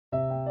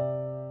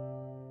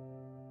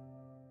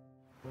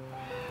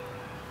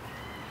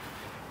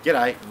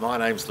G'day, my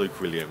name's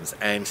Luke Williams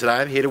and today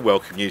I'm here to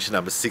welcome you to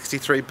number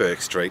 63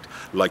 Burke Street,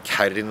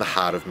 located in the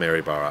heart of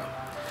Maryborough.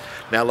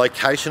 Now,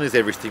 location is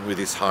everything with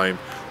this home.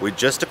 We're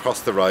just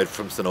across the road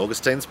from St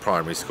Augustine's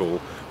Primary School,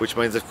 which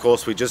means of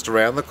course we're just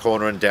around the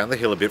corner and down the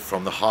hill a bit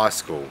from the high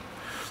school.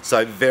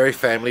 So very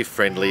family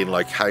friendly in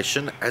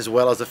location as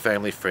well as a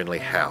family friendly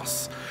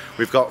house.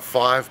 We've got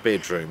 5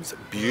 bedrooms,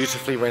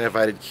 beautifully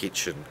renovated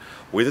kitchen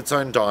with its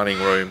own dining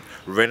room,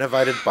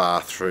 renovated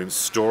bathroom,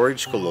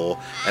 storage galore,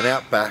 and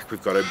out back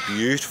we've got a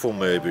beautiful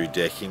Merbau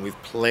decking with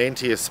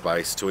plenty of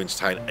space to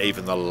entertain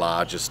even the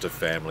largest of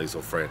families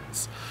or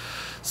friends.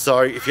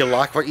 So if you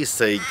like what you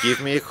see, give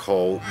me a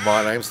call.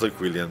 My name's Luke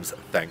Williams.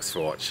 Thanks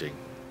for watching.